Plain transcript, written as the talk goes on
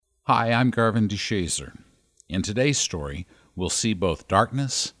Hi, I'm Garvin DeShazer. In today's story, we'll see both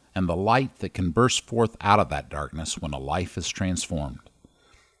darkness and the light that can burst forth out of that darkness when a life is transformed.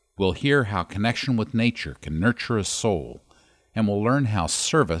 We'll hear how connection with nature can nurture a soul, and we'll learn how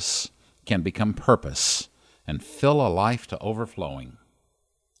service can become purpose and fill a life to overflowing.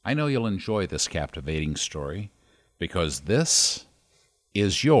 I know you'll enjoy this captivating story, because this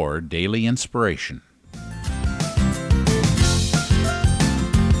is your daily inspiration.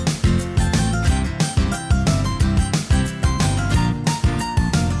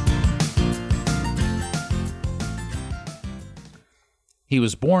 He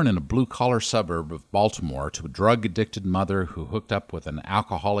was born in a blue-collar suburb of Baltimore to a drug-addicted mother who hooked up with an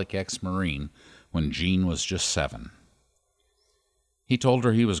alcoholic ex-Marine when Gene was just 7. He told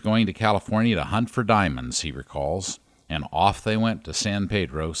her he was going to California to hunt for diamonds, he recalls, and off they went to San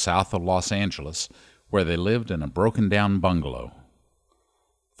Pedro, south of Los Angeles, where they lived in a broken-down bungalow.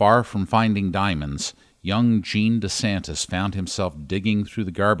 Far from finding diamonds, young Gene DeSantis found himself digging through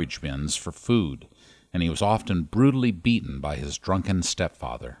the garbage bins for food, and he was often brutally beaten by his drunken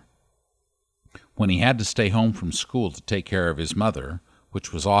stepfather. When he had to stay home from school to take care of his mother,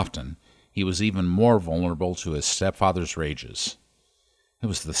 which was often, he was even more vulnerable to his stepfather's rages. It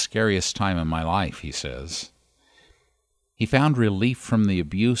was the scariest time in my life, he says. He found relief from the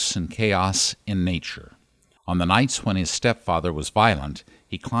abuse and chaos in nature. On the nights when his stepfather was violent,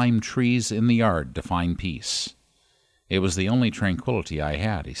 he climbed trees in the yard to find peace. It was the only tranquility I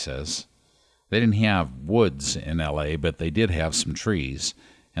had, he says. They didn't have woods in L.A., but they did have some trees,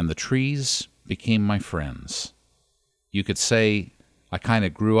 and the trees became my friends. You could say I kind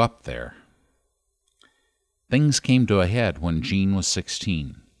of grew up there. Things came to a head when Gene was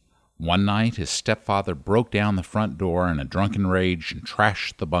 16. One night, his stepfather broke down the front door in a drunken rage and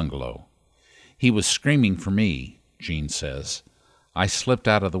trashed the bungalow. He was screaming for me, Gene says. I slipped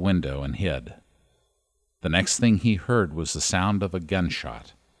out of the window and hid. The next thing he heard was the sound of a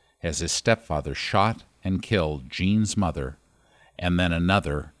gunshot, as his stepfather shot and killed Gene's mother, and then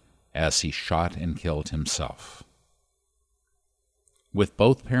another as he shot and killed himself. With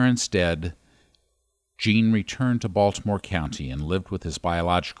both parents dead, Gene returned to Baltimore County and lived with his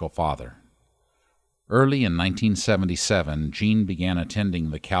biological father. Early in 1977, Gene began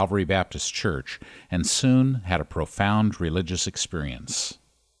attending the Calvary Baptist Church and soon had a profound religious experience.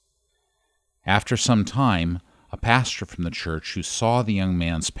 After some time, a pastor from the church who saw the young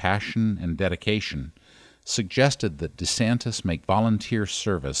man's passion and dedication suggested that DeSantis make volunteer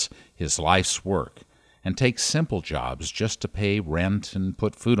service his life's work and take simple jobs just to pay rent and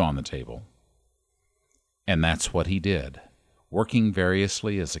put food on the table. And that's what he did, working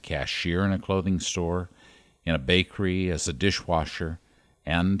variously as a cashier in a clothing store, in a bakery, as a dishwasher,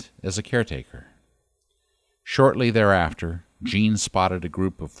 and as a caretaker. Shortly thereafter, Gene spotted a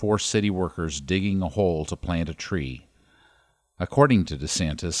group of 4 city workers digging a hole to plant a tree. According to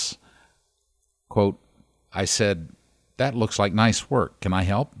DeSantis, quote, I said, "That looks like nice work. Can I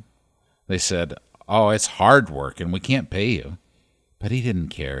help?" They said, "Oh, it's hard work and we can't pay you." But he didn't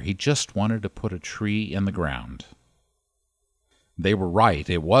care. He just wanted to put a tree in the ground. They were right.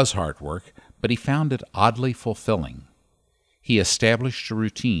 It was hard work, but he found it oddly fulfilling. He established a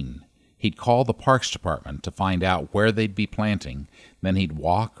routine. He'd call the Parks Department to find out where they'd be planting, then he'd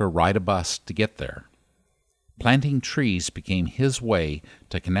walk or ride a bus to get there. Planting trees became his way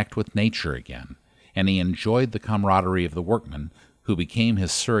to connect with nature again, and he enjoyed the camaraderie of the workmen, who became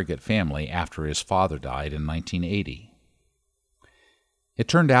his surrogate family after his father died in 1980. It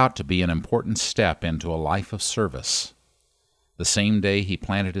turned out to be an important step into a life of service. The same day he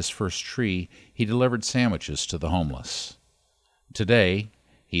planted his first tree, he delivered sandwiches to the homeless. Today,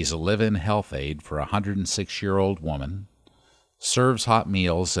 he's a live-in health aide for a 106-year-old woman, serves hot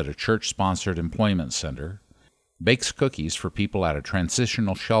meals at a church-sponsored employment center, bakes cookies for people at a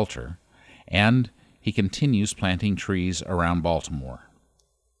transitional shelter, and he continues planting trees around Baltimore.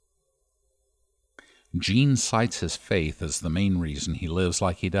 Gene cites his faith as the main reason he lives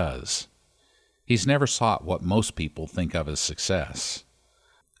like he does. He's never sought what most people think of as success.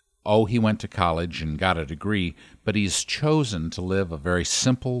 Oh, he went to college and got a degree, but he's chosen to live a very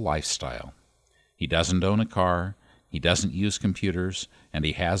simple lifestyle. He doesn't own a car, he doesn't use computers, and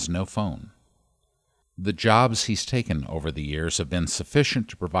he has no phone. The jobs he's taken over the years have been sufficient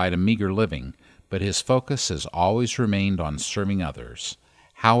to provide a meager living, but his focus has always remained on serving others,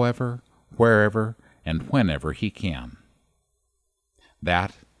 however, wherever, and whenever he can.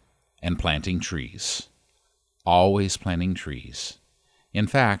 That and planting trees. Always planting trees. In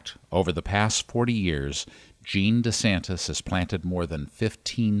fact, over the past 40 years, Gene DeSantis has planted more than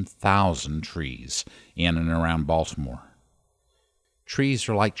 15,000 trees in and around Baltimore. Trees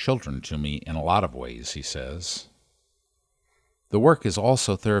are like children to me in a lot of ways, he says. The work is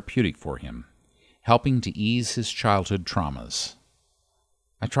also therapeutic for him, helping to ease his childhood traumas.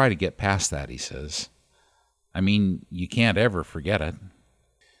 I try to get past that, he says. I mean, you can't ever forget it.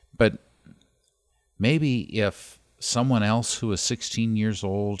 But maybe if someone else who is 16 years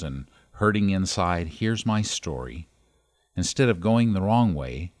old and hurting inside hears my story, instead of going the wrong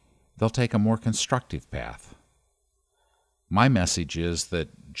way, they'll take a more constructive path. My message is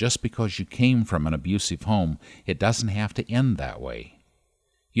that just because you came from an abusive home, it doesn't have to end that way.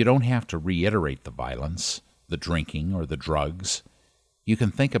 You don't have to reiterate the violence, the drinking, or the drugs. You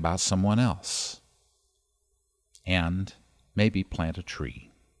can think about someone else. And maybe plant a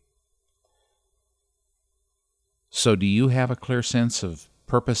tree. So do you have a clear sense of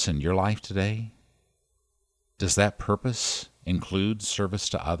purpose in your life today? Does that purpose include service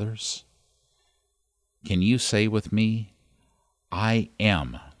to others? Can you say with me, I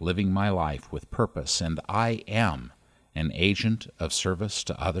am living my life with purpose, and I am an agent of service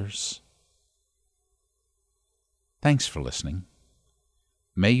to others? Thanks for listening.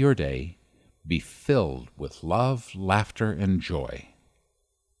 May your day be filled with love, laughter, and joy.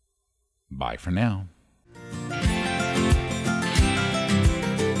 Bye for now.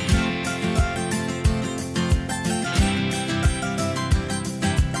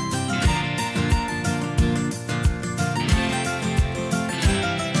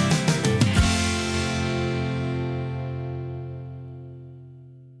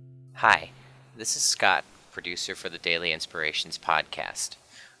 Hi, this is Scott, producer for the Daily Inspirations podcast.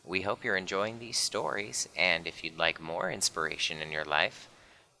 We hope you're enjoying these stories, and if you'd like more inspiration in your life,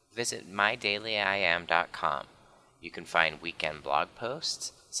 visit mydailyim.com. You can find weekend blog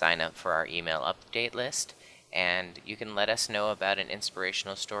posts, sign up for our email update list, and you can let us know about an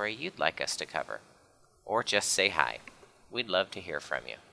inspirational story you'd like us to cover. Or just say hi. We'd love to hear from you.